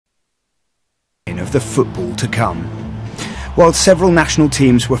of the football to come. While several national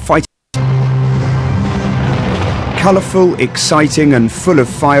teams were fighting, colourful, exciting and full of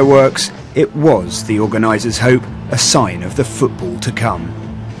fireworks, it was, the organisers hope, a sign of the football to come.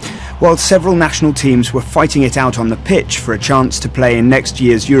 While several national teams were fighting it out on the pitch for a chance to play in next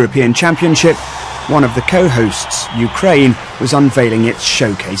year's European Championship, one of the co-hosts, Ukraine, was unveiling its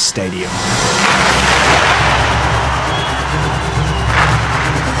showcase stadium.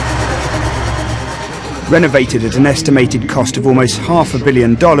 Renovated at an estimated cost of almost $500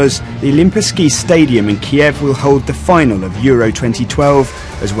 million, the Olympiski Stadium in Kiev will hold the final of Euro 2012,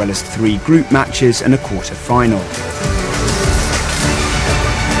 as well as 3 group matches and a quarter-final.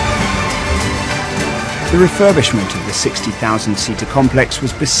 The refurbishment of the 60,000-seater complex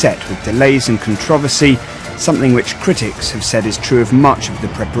was beset with delays and controversy, something which critics have said is true of much of the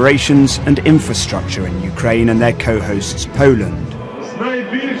preparations and infrastructure in Ukraine and their co-hosts Poland.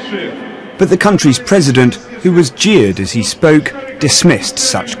 But the country's president, who was jeered as he spoke, dismissed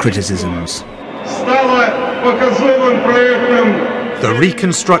such criticisms. The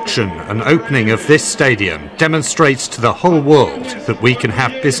reconstruction and opening of this stadium demonstrates to the whole world that we can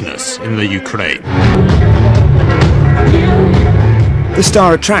have business in the Ukraine. The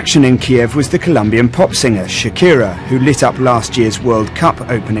star attraction in Kiev was the Colombian pop singer Shakira, who lit up last year's World Cup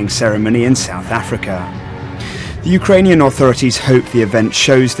opening ceremony in South Africa. The Ukrainian authorities hope the event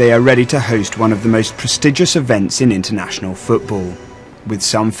shows they are ready to host one of the most prestigious events in international football. With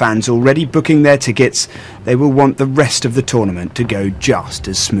some fans already booking their tickets, they will want the rest of the tournament to go just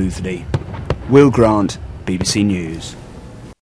as smoothly. Will Grant, BBC News.